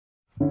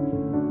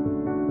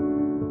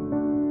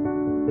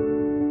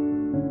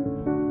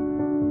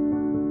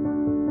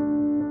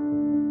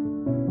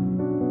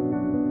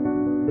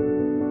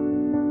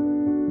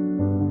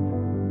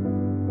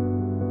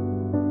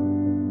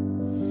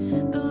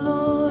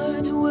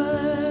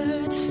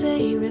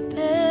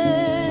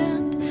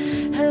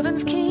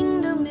Heaven's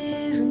kingdom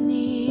is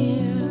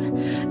near.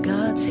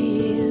 God's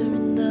here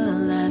in the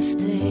last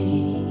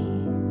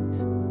days.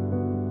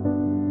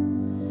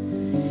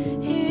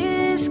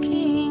 His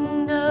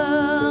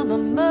kingdom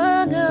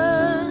among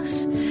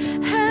us,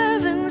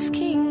 heaven's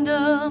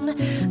kingdom,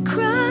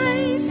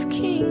 Christ's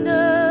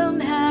kingdom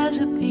has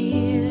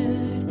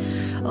appeared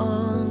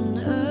on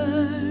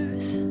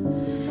earth.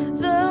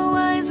 The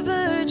wise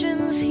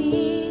virgins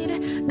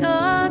heed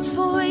God's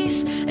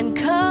voice and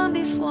come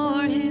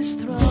before his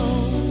throne.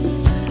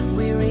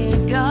 We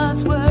read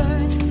God's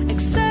words,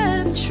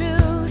 accept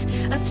truth,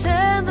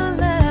 attend the